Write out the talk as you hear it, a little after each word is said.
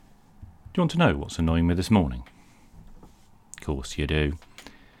Do you want to know what's annoying me this morning? Of course you do.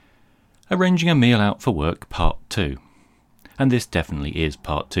 Arranging a meal out for work, part 2. And this definitely is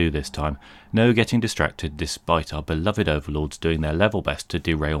part 2 this time. No getting distracted despite our beloved overlords doing their level best to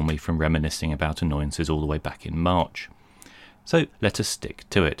derail me from reminiscing about annoyances all the way back in March. So let us stick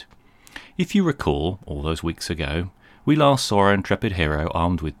to it. If you recall, all those weeks ago, we last saw our intrepid hero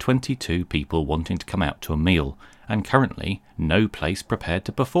armed with 22 people wanting to come out to a meal, and currently no place prepared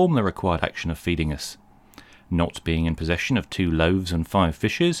to perform the required action of feeding us. Not being in possession of 2 loaves and 5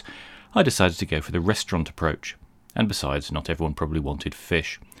 fishes, I decided to go for the restaurant approach. And besides, not everyone probably wanted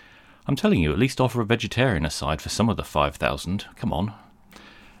fish. I'm telling you, at least offer a vegetarian aside for some of the 5,000. Come on.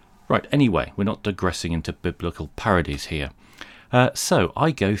 Right, anyway, we're not digressing into biblical parodies here. So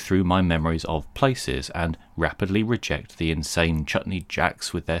I go through my memories of places and rapidly reject the insane chutney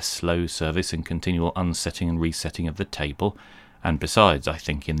jacks with their slow service and continual unsetting and resetting of the table. And besides, I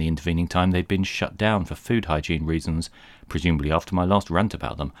think in the intervening time they'd been shut down for food hygiene reasons, presumably after my last rant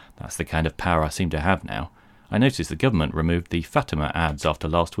about them. That's the kind of power I seem to have now. I noticed the government removed the Fatima ads after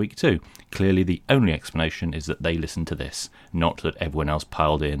last week too. Clearly the only explanation is that they listened to this, not that everyone else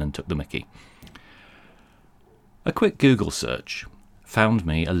piled in and took the mickey. A quick Google search found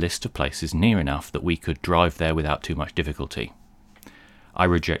me a list of places near enough that we could drive there without too much difficulty. I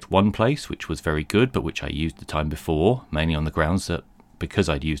reject one place which was very good but which I used the time before, mainly on the grounds that because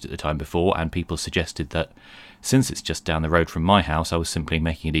I'd used it the time before and people suggested that since it's just down the road from my house I was simply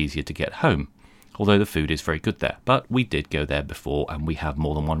making it easier to get home, although the food is very good there. But we did go there before and we have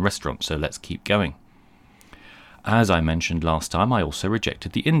more than one restaurant, so let's keep going. As I mentioned last time, I also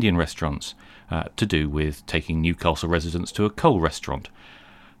rejected the Indian restaurants, to do with taking Newcastle residents to a coal restaurant,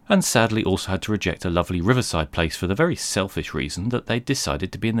 and sadly also had to reject a lovely riverside place for the very selfish reason that they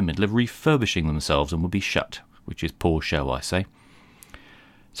decided to be in the middle of refurbishing themselves and would be shut, which is poor show, I say.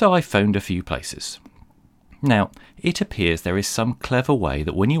 So I phoned a few places. Now, it appears there is some clever way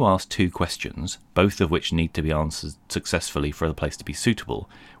that when you ask 2 questions, both of which need to be answered successfully for the place to be suitable,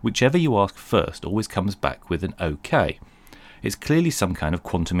 whichever you ask first always comes back with an OK. It's clearly some kind of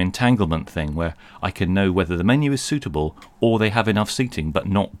quantum entanglement thing where I can know whether the menu is suitable or they have enough seating, but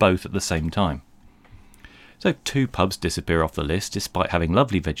not both at the same time. So 2 pubs disappear off the list despite having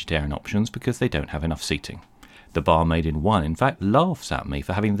lovely vegetarian options because they don't have enough seating. The barmaid in one, in fact, laughs at me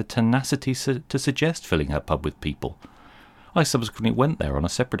for having the tenacity to suggest filling her pub with people. I subsequently went there on a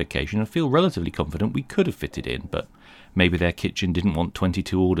separate occasion and feel relatively confident we could have fitted in, but maybe their kitchen didn't want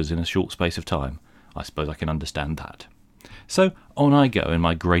 22 orders in a short space of time. I suppose I can understand that. So on I go in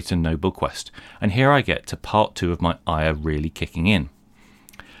my great and noble quest, and here I get to part 2 of my ire really kicking in.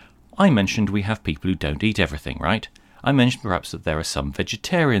 I mentioned we have people who don't eat everything, right? I mentioned perhaps that there are some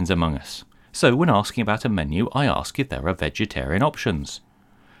vegetarians among us. So when asking about a menu, I ask if there are vegetarian options.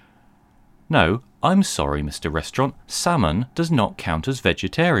 No, I'm sorry, Mr. Restaurant, salmon does not count as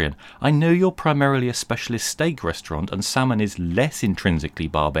vegetarian. I know you're primarily a specialist steak restaurant and salmon is less intrinsically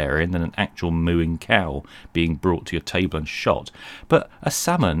barbarian than an actual mooing cow being brought to your table and shot, but a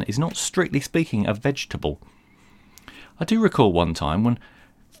salmon is not strictly speaking a vegetable. I do recall one time when,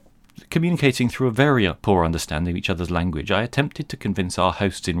 communicating through a very poor understanding of each other's language, I attempted to convince our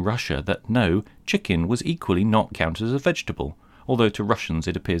hosts in Russia that no, chicken was equally not counted as a vegetable, although to Russians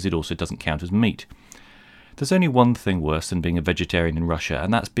it appears it also doesn't count as meat. There's only one thing worse than being a vegetarian in Russia,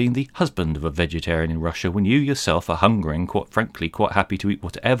 and that's being the husband of a vegetarian in Russia when you yourself are hungry and quite frankly quite happy to eat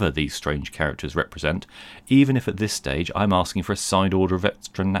whatever these strange characters represent, even if at this stage I'm asking for a side order of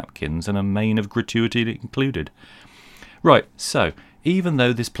extra napkins and a main of gratuity included. Right, so even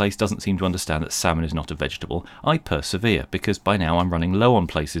though this place doesn't seem to understand that salmon is not a vegetable, I persevere because by now I'm running low on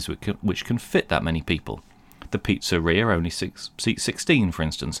places which can fit that many people. The pizzeria only seats 16, for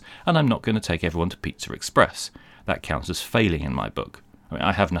instance, and I'm not going to take everyone to Pizza Express. That counts as failing in my book.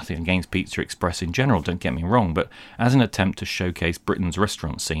 I have nothing against Pizza Express in general, don't get me wrong, but as an attempt to showcase Britain's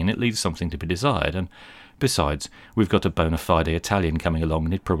restaurant scene, it leaves something to be desired, and besides, we've got a bona fide Italian coming along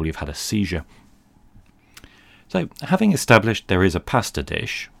and he'd probably have had a seizure. So, having established there is a pasta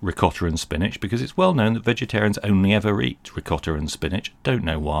dish, ricotta and spinach, because it's well known that vegetarians only ever eat ricotta and spinach, don't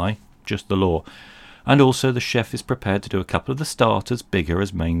know why, just the law. And also the chef is prepared to do a couple of the starters bigger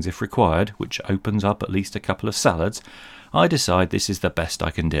as mains if required, which opens up at least a couple of salads. I decide this is the best I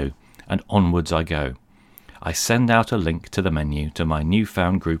can do, and onwards I go. I send out a link to the menu to my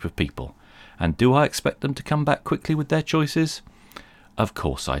newfound group of people, and do I expect them to come back quickly with their choices? Of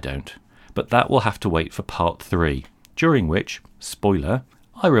course I don't, but that will have to wait for part 3, during which, spoiler,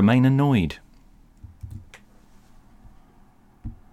 I remain annoyed.